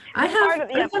 Part of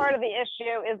the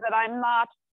issue is that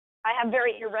I have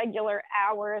very irregular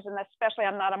hours, and especially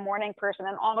I'm not a morning person,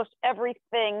 and almost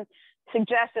everything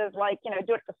suggests is like, you know,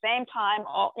 do it at the same time,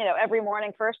 every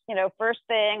morning, first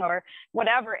thing or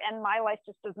whatever. And my life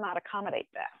just does not accommodate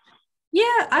that.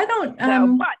 Yeah, I don't,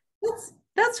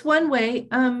 that's one way.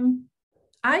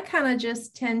 I kind of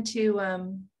just tend to,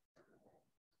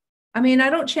 I mean, I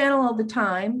don't channel all the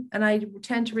time, and I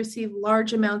tend to receive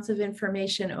large amounts of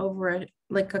information over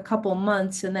like a couple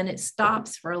months, and then it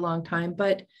stops for a long time.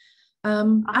 But I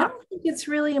don't think it's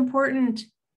really important.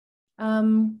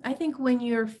 I think when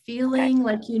you're feeling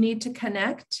like you need to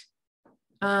connect,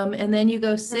 and then you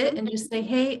go sit and just say,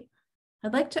 hey,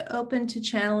 I'd like to open to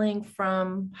channeling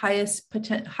from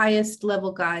highest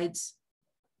level guides,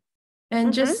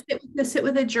 and just sit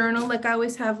with a journal. Like I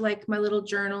always have like my little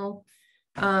journal.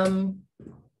 I'd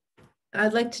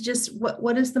like to just,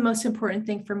 what is the most important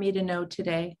thing for me to know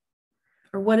today?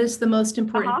 Or what is the most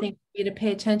important thing for me to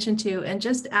pay attention to? And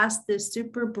just ask this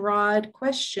super broad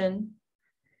question,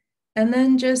 and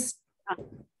then just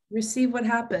receive what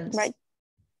happens. Right.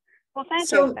 Well, thank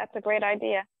you. That's a great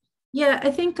idea. Yeah,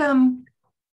 I think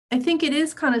it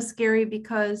is kind of scary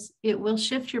because it will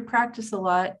shift your practice a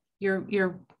lot,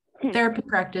 your therapy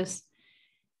practice,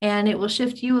 and it will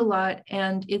shift you a lot.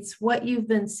 And it's what you've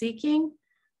been seeking,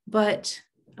 but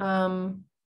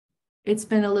it's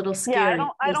been a little scary. Yeah,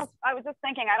 I was just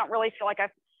thinking, I don't really feel like I've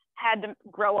had to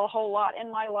grow a whole lot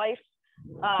in my life,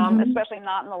 especially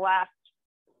not in the last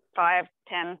 5,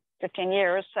 10, 15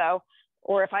 years. So,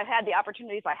 or if I've had the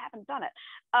opportunities, I haven't done it.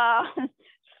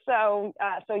 So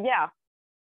yeah.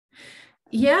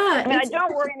 Yeah. I mean, I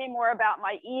don't worry anymore about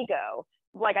my ego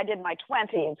like I did in my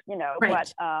 20s, you know,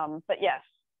 right. But yes.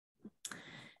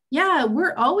 Yeah,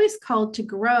 we're always called to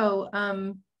grow.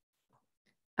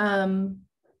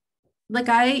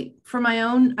 Like for my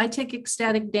own, I take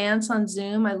ecstatic dance on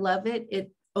Zoom. I love it.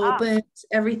 It opens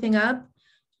everything up.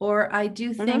 Or I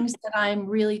do things that I'm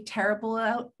really terrible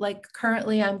at. Like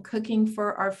currently I'm cooking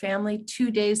for our family 2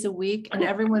 days a week, and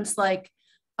everyone's like,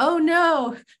 oh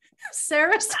no,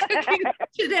 Sarah's cooking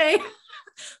today.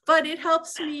 But it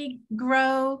helps me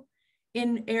grow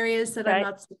in areas that I'm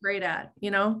not so great at,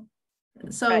 you know?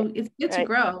 So it's good to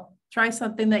grow. Try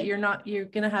something that you're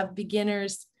going to have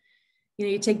beginners, you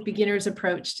know, you take beginner's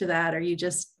approach to that, or you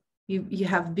just, you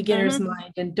have beginner's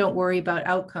mind and don't worry about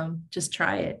outcome. Just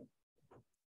try it.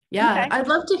 Yeah. I'd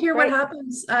love to hear what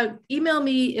happens. Email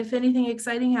me if anything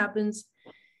exciting happens.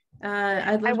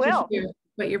 I'd love to hear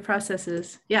what your process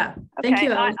is. Yeah. Thank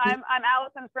you. I'm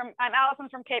Allison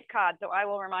from Cape Cod, so I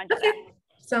will remind you. Okay.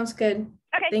 Sounds good.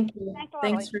 Okay. Thank you.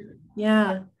 Thanks for,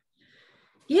 yeah.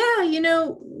 Yeah, you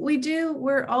know,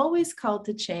 we're always called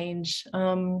to change.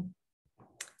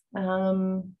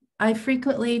 I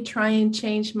frequently try and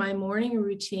change my morning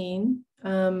routine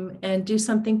and do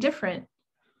something different.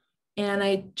 And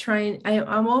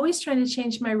I'm always trying to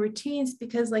change my routines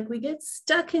because like we get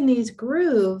stuck in these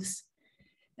grooves,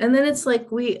 and then it's like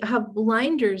we have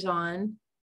blinders on,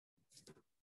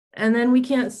 and then we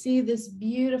can't see this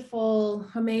beautiful,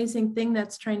 amazing thing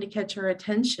that's trying to catch our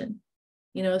attention.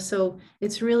 You know, so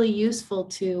it's really useful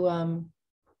to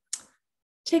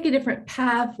take a different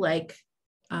path, like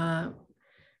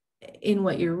in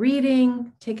what you're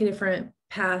reading, take a different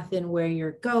path in where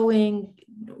you're going,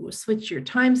 switch your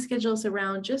time schedules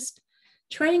around, just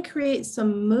try and create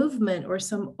some movement or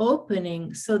some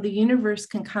opening so the universe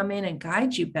can come in and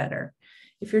guide you better.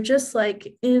 If you're just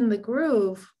like in the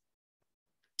groove,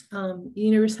 the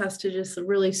universe has to just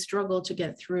really struggle to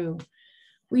get through.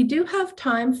 We do have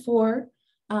time for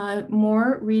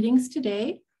more readings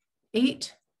today.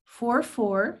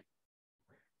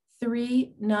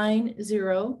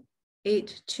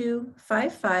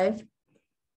 844-390-8255.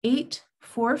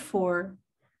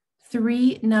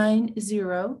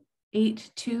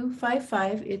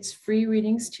 844-390-8255. It's Free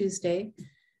Readings Tuesday.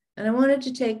 And I wanted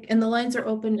to take, and the lines are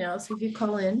open now, so if you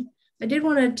call in, I did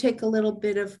want to take a little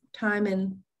bit of time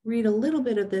and read a little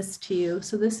bit of this to you.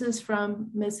 So this is from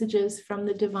Messages from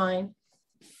the Divine.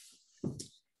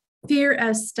 Fear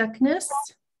as stuckness.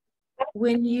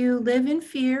 When you live in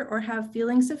fear or have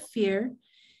feelings of fear,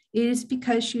 it is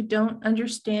because you don't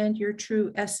understand your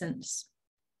true essence.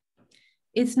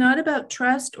 It's not about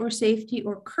trust or safety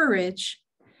or courage.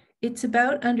 It's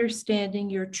about understanding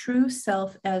your true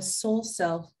self as soul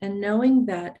self and knowing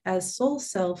that as soul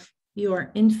self, you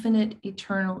are infinite,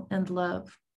 eternal, and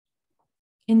love.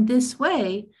 In this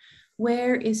way,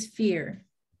 where is fear?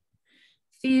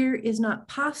 Fear is not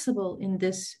possible in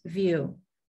this view.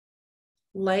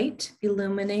 Light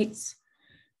illuminates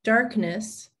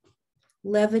darkness.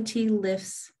 Levity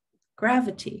lifts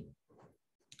gravity.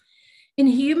 In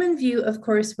human view, of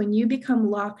course, when you become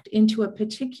locked into a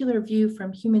particular view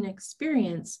from human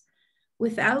experience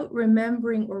without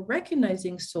remembering or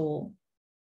recognizing soul,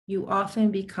 you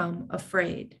often become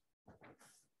afraid.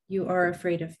 You are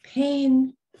afraid of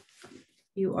pain.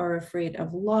 You are afraid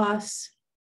of loss.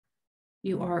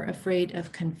 You are afraid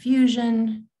of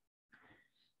confusion.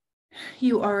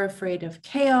 You are afraid of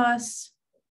chaos.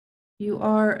 You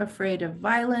are afraid of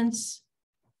violence.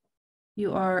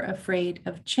 You are afraid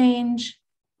of change.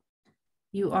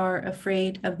 You are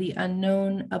afraid of the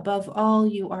unknown. Above all,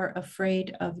 you are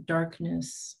afraid of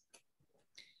darkness.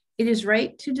 It is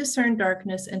right to discern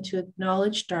darkness and to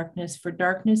acknowledge darkness, for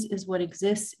darkness is what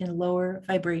exists in lower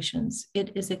vibrations.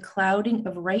 It is a clouding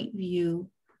of right view,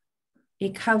 a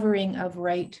covering of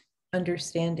right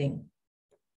understanding.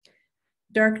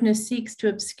 Darkness seeks to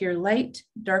obscure light.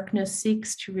 Darkness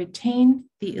seeks to retain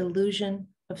the illusion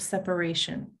of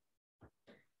separation.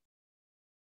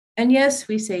 And yes,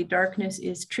 we say darkness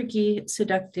is tricky,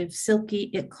 seductive,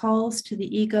 silky. It calls to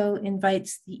the ego,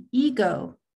 invites the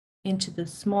ego into the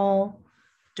small,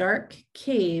 dark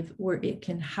cave where it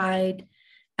can hide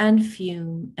and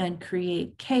fume and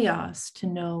create chaos to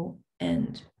no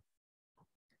end.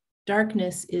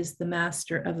 Darkness is the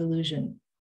master of illusion,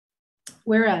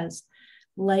 whereas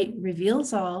light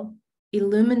reveals all,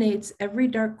 illuminates every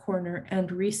dark corner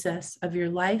and recess of your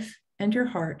life and your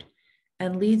heart,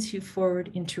 and leads you forward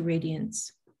into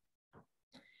radiance.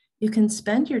 You can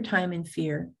spend your time in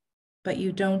fear, but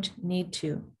you don't need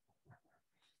to.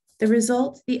 The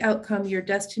result, the outcome, your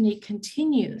destiny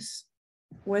continues,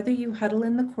 whether you huddle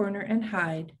in the corner and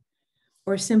hide,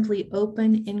 or simply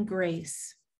open in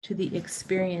grace to the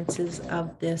experiences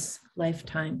of this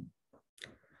lifetime.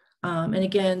 And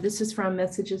again, this is from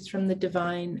Messages from the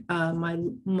Divine, my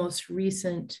most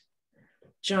recent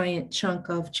giant chunk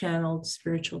of channeled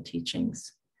spiritual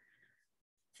teachings.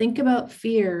 Think about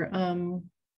fear.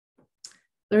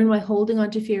 Learn why holding on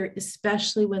to fear,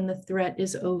 especially when the threat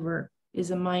is over, is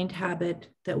a mind habit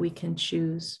that we can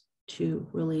choose to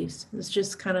release. It's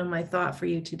just kind of my thought for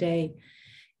you today,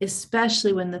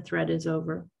 especially when the threat is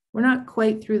over. We're not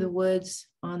quite through the woods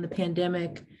on the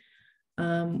pandemic.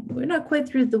 We're not quite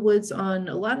through the woods on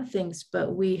a lot of things,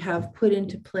 but we have put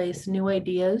into place new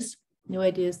ideas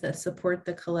that support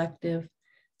the collective,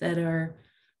 that are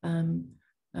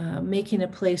making a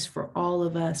place for all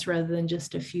of us rather than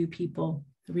just a few people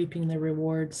reaping the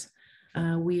rewards.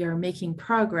 We are making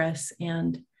progress,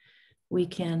 and we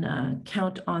can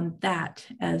count on that,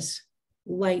 as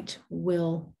light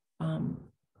will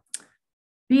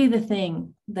be the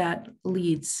thing that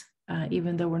leads,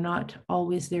 even though we're not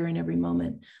always there in every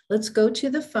moment. Let's go to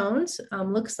the phones.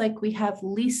 Looks like we have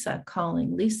Lisa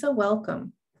calling. Lisa,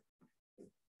 welcome.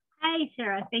 Hi,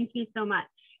 Sarah. Thank you so much.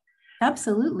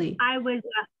 Absolutely. I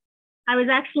was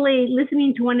actually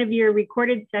listening to one of your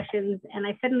recorded sessions, and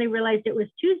I suddenly realized it was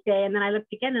Tuesday, and then I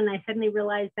looked again and I suddenly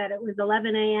realized that it was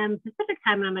 11 a.m. Pacific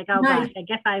time, and I'm like, oh nice. Gosh, I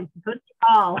guess I'm supposed to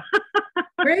call.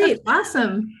 Great.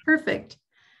 Awesome. Perfect.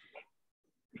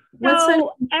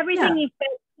 So everything you've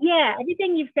said,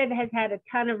 everything you've said has had a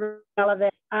ton of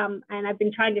relevance, and I've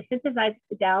been trying to synthesize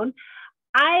it down.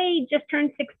 I just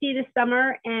turned 60 this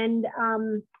summer, and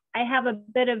I have a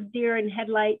bit of deer in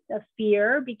headlights of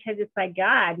fear, because it's like,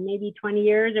 God, maybe 20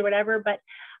 years or whatever. But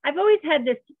I've always had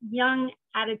this young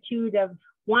attitude of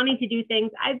wanting to do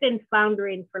things. I've been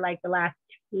floundering for like the last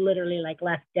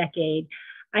decade.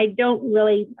 I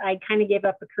kind of gave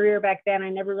up a career back then. I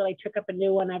never really took up a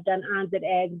new one. I've done odds and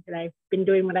ends, and I've been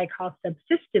doing what I call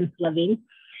subsistence living.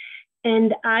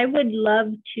 And I would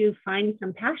love to find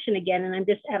some passion again. And I'm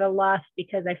just at a loss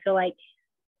because I feel like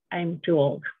I'm too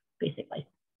old, basically.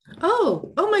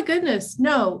 Oh my goodness.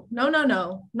 No,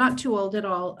 not too old at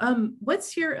all.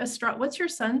 What's your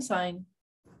sun sign?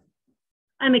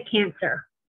 I'm a Cancer.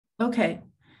 Okay.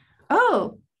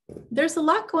 Oh, there's a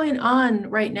lot going on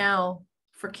right now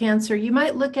for Cancer. You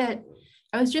might look at,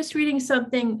 I was just reading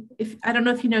something, I don't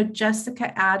know if you know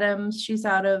Jessica Adams. She's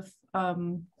out of, I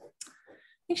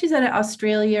think she's out of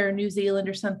Australia or New Zealand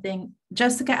or something.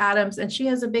 Jessica Adams, and she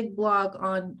has a big blog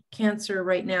on Cancer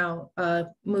right now,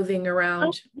 moving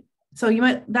around. Oh. So you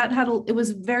might, it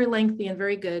was very lengthy and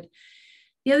very good.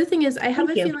 The other thing is, I have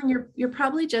a feeling you're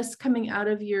probably just coming out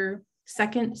of your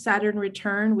second Saturn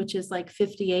return, which is like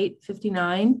 58,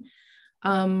 59.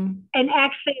 And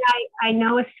actually, I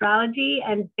know astrology,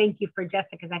 and thank you for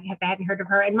Jessica, because I hadn't heard of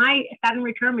her. And my Saturn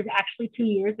return was actually 2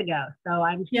 years ago, so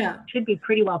I should be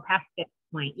pretty well past it.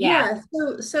 Point. Yeah.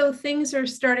 So things are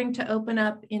starting to open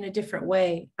up in a different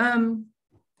way.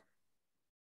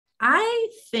 I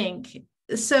think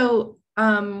so.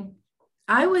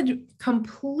 I would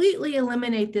completely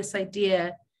eliminate this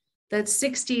idea that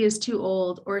 60 is too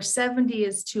old or 70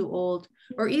 is too old,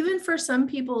 or even for some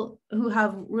people who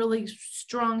have really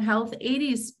strong health,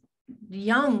 80s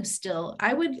young still.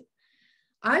 I would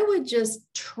just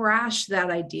trash that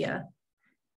idea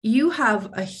you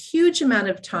have a huge amount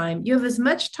of time. You have as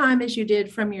much time as you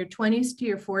did from your 20s to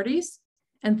your 40s,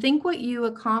 and think what you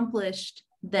accomplished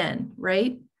then,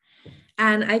 right?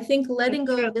 And I think letting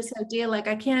go of this idea, like,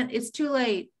 I can't, it's too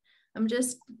late. I'm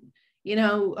just, you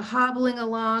know, hobbling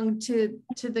along to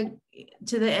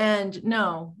the end.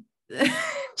 No,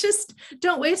 just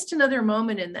don't waste another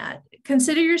moment in that.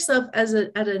 Consider yourself as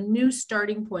at a new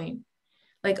starting point.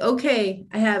 Like, okay,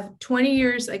 I have 20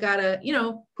 years. I gotta, you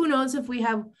know, who knows if we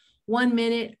have 1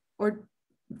 minute or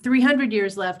 300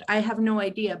 years left. I have no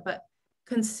idea, but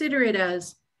consider it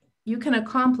as you can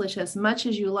accomplish as much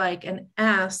as you like, and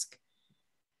ask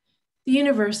the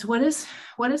universe, what is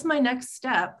my next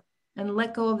step? And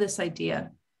let go of this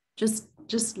idea. Just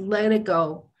let it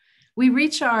go. We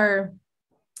reach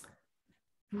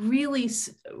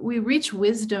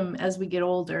wisdom as we get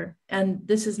older, and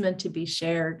this is meant to be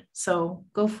shared. So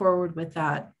go forward with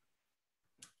that.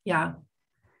 Yeah,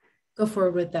 go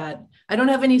forward with that. I don't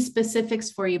have any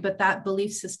specifics for you, but that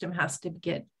belief system has to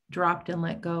get dropped and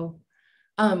let go.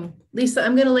 Lisa,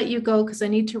 I'm going to let you go because I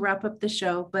need to wrap up the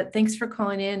show, but thanks for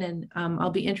calling in, and I'll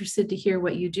be interested to hear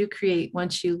what you do create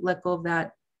once you let go of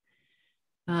that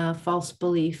false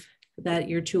belief that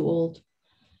you're too old.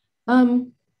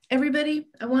 Everybody,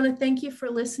 I want to thank you for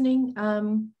listening.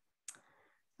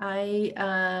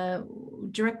 I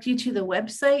direct you to the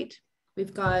website.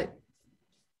 We've got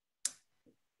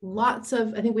lots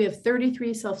of, I think we have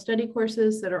 33 self-study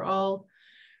courses that are all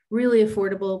really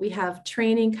affordable. We have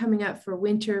training coming up for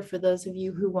winter for those of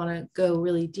you who want to go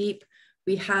really deep.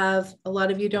 We have, a lot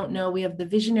of you don't know, we have the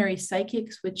Visionary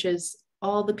Psychics, which is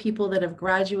all the people that have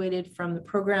graduated from the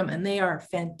program, and they are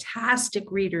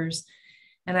fantastic readers.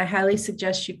 And I highly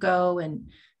suggest you go and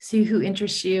see who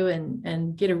interests you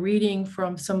and get a reading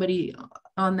from somebody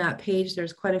on that page.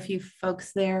 There's quite a few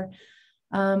folks there.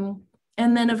 And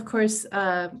then, of course,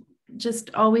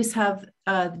 just always have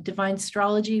Divine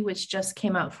Astrology, which just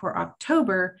came out for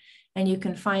October. And you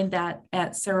can find that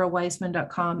at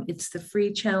sarawiseman.com. It's the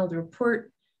free channeled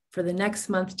report for the next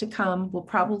month to come. We'll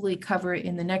probably cover it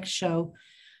in the next show,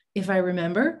 if I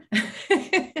remember.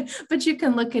 But you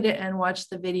can look at it and watch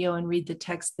the video and read the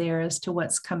text there as to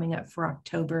what's coming up for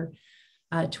October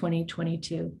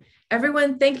 2022.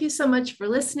 Everyone, thank you so much for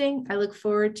listening. I look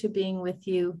forward to being with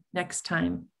you next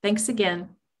time. Thanks again.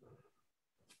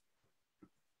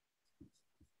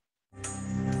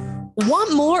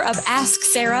 Want more of Ask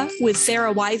Sara with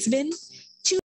Sara Wiseman?